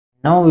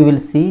Now we will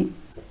see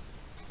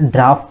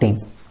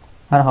drafting,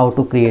 or how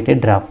to create a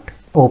draft.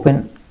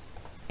 Open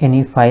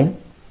any file.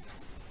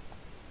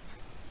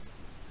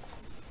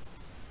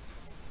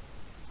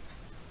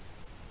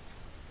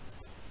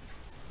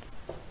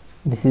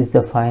 This is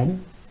the file,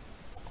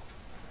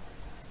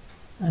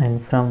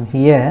 and from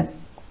here,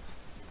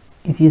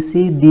 if you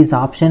see these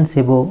options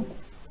above,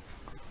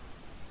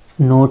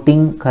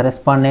 noting,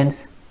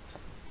 correspondence,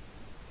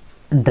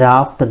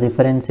 draft,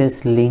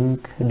 references,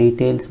 link,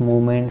 details,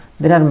 movement,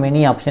 there are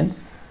many options.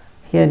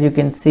 Here you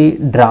can see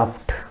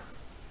draft.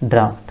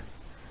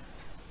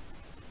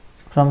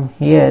 From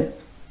here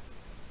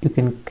you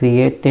can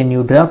create a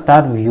new draft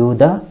or view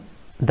the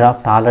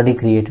draft already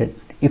created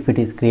if it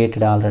is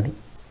created already.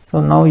 So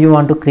now you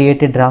want to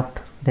create a draft,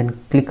 then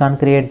click on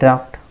create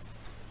draft.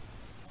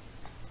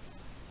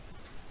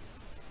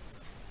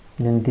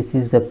 Then this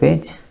is the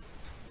page,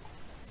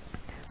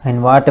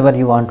 and whatever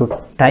you want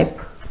to type,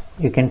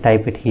 you can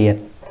type it here.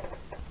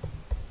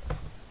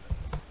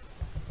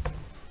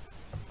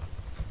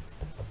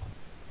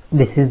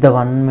 This is the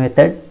one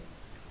method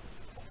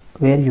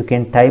where you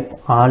can type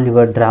all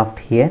your draft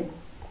here,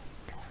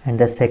 and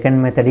the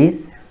second method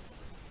is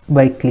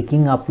by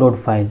clicking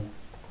upload file.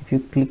 If you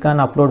click on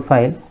upload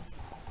file,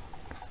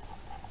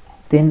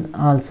 then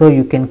also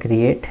you can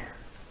create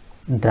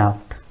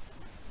draft.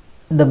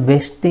 The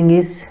best thing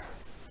is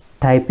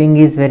typing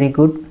is very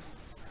good,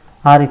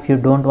 or if you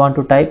don't want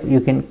to type,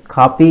 you can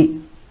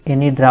copy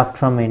any draft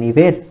from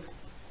anywhere.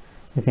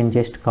 You can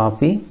just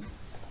copy.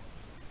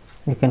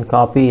 You can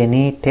copy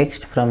any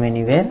text from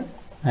anywhere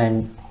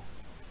and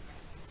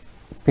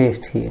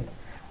paste here.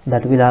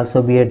 That will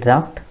also be a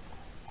draft.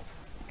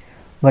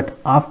 But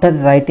after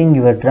writing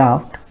your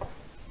draft,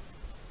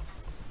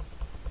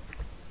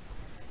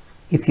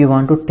 if you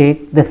want to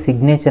take the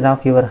signature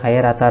of your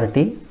higher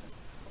authority,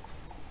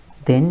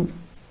 then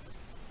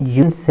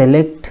you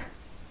select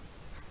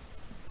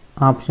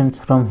options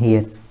from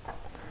here.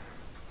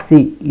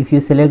 See, if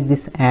you select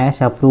this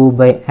as approved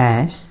by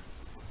as,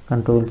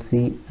 Control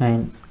C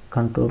and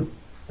Control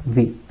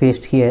V,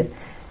 paste here.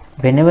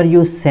 Whenever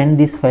you send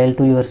this file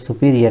to your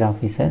superior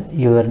officer,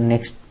 your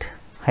next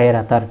higher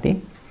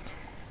authority,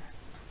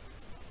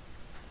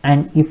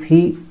 and if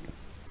he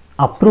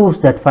approves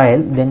that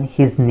file, then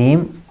his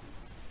name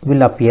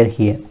will appear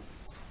here.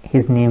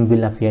 His name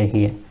will appear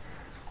here.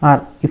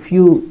 Or if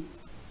you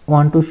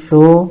want to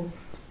show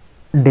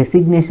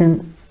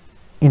designation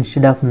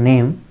instead of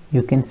name,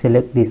 you can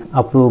select this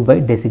approved by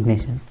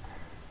designation.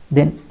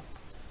 Then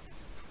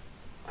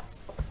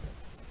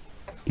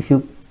if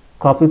you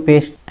copy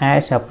paste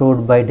as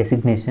approved by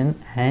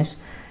designation as,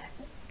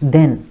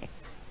 then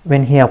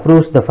when he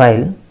approves the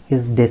file,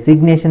 his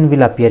designation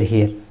will appear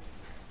here.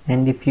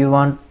 And if you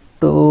want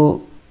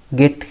to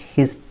get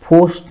his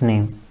post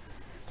name,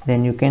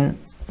 then you can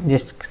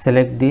just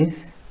select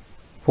this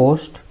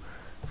post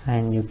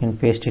and you can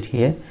paste it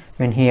here.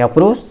 When he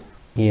approves,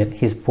 here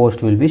his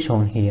post will be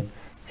shown here.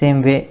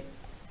 Same way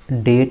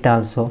date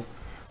also,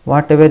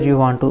 whatever you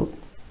want to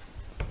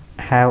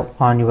have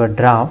on your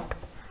draft,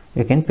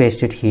 you can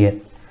paste it here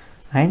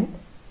and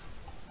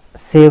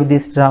save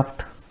this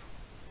draft.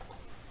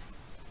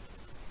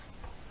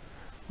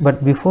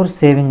 But before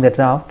saving the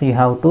draft, you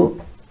have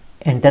to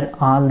enter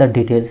all the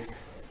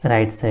details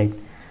right side,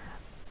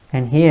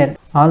 and here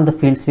all the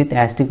fields with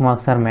asterisk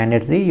marks are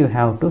mandatory. You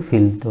have to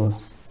fill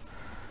those.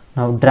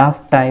 Now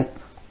draft type,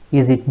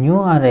 is it new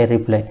or a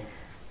reply?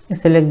 You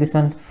select this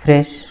one,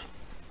 fresh,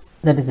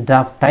 that is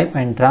draft type,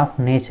 and draft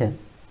nature.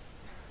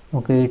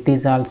 Okay, it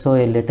is also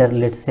a letter.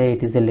 Let's say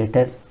it is a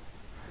letter,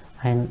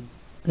 and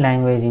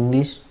language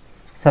English.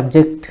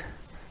 Subject,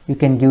 you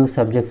can give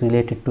subject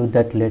related to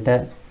that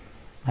letter,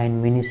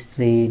 and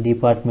ministry,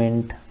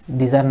 department,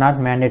 these are not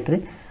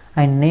mandatory.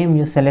 And name,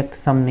 you select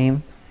some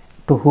name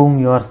to whom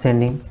you are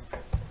sending.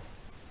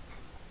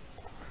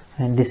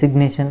 And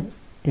designation,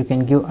 you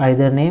can give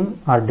either name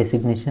or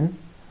designation.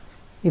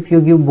 If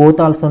you give both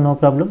also, no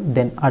problem.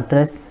 Then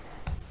address,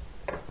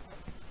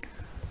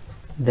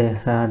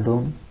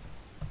 Dehradun.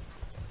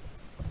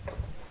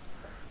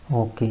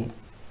 Okay,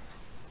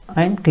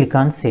 and click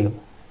on save.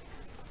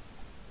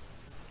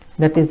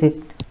 That is it.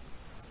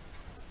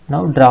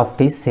 Now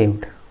draft is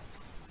saved.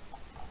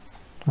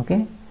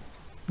 Okay,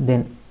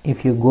 then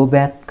if you go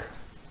back,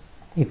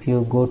 if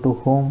you go to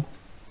home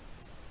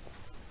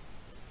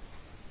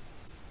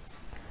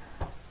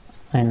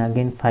and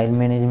again file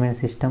management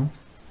system,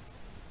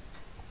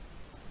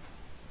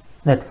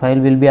 that file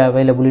will be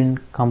available in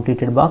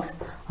completed box,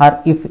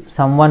 or if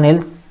someone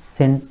else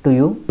sent to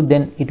you,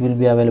 then it will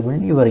be available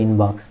in your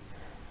inbox.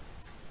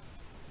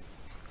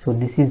 So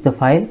this is the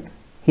file.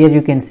 Here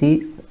you can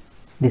see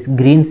this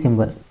green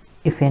symbol.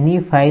 If any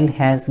file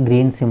has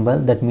green symbol,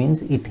 that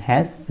means it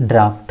has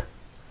draft.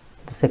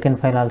 The second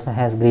file also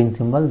has green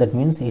symbol, that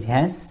means it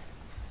has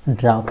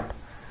draft.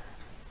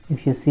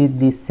 If you see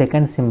this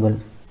second symbol,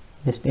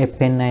 just a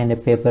pen and a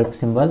paper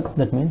symbol,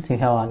 that means you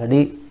have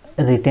already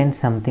written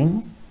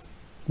something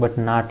but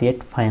not yet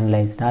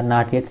finalized or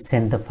not yet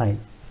sent the file.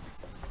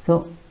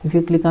 So if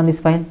you click on this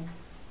file,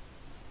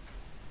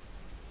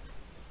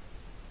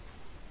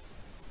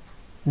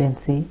 Then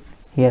see,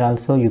 here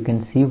also you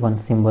can see one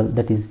symbol,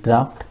 that is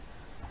draft.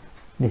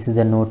 This is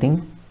the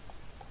noting,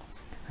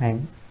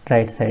 and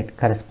right side,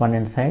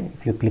 correspondent side,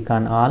 if you click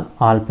on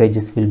all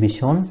pages will be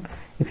shown.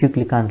 If you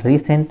click on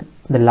recent,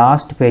 the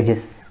last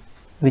pages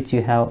which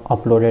you have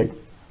uploaded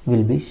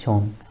will be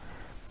shown.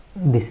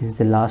 This is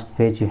the last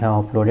page you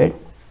have uploaded.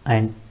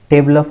 And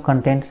table of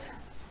contents,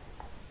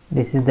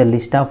 this is the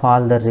list of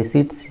all the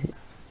receipts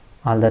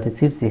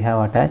you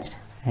have attached,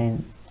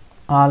 and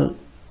all,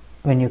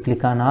 when you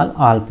click on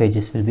all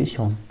pages will be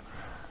shown.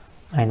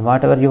 And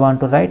whatever you want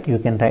to write, you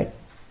can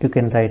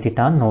write it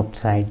on note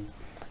side.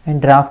 And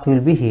draft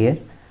will be here,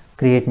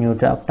 create new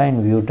draft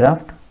and view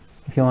draft.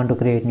 If you want to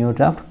create new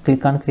draft,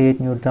 click on create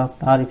new draft,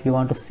 or if you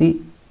want to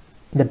see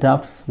the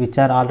drafts which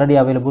are already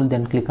available,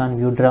 then click on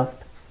view draft.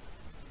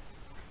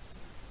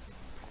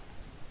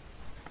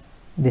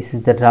 This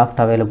is the draft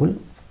available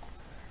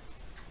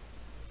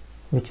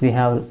which we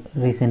have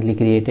recently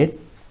created.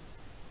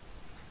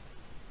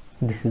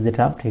 This is the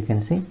draft, you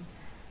can see.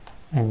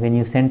 And when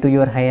you send to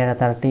your higher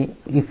authority,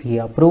 if he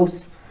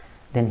approves,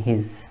 then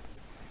his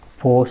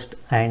post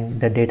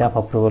and the date of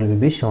approval will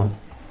be shown.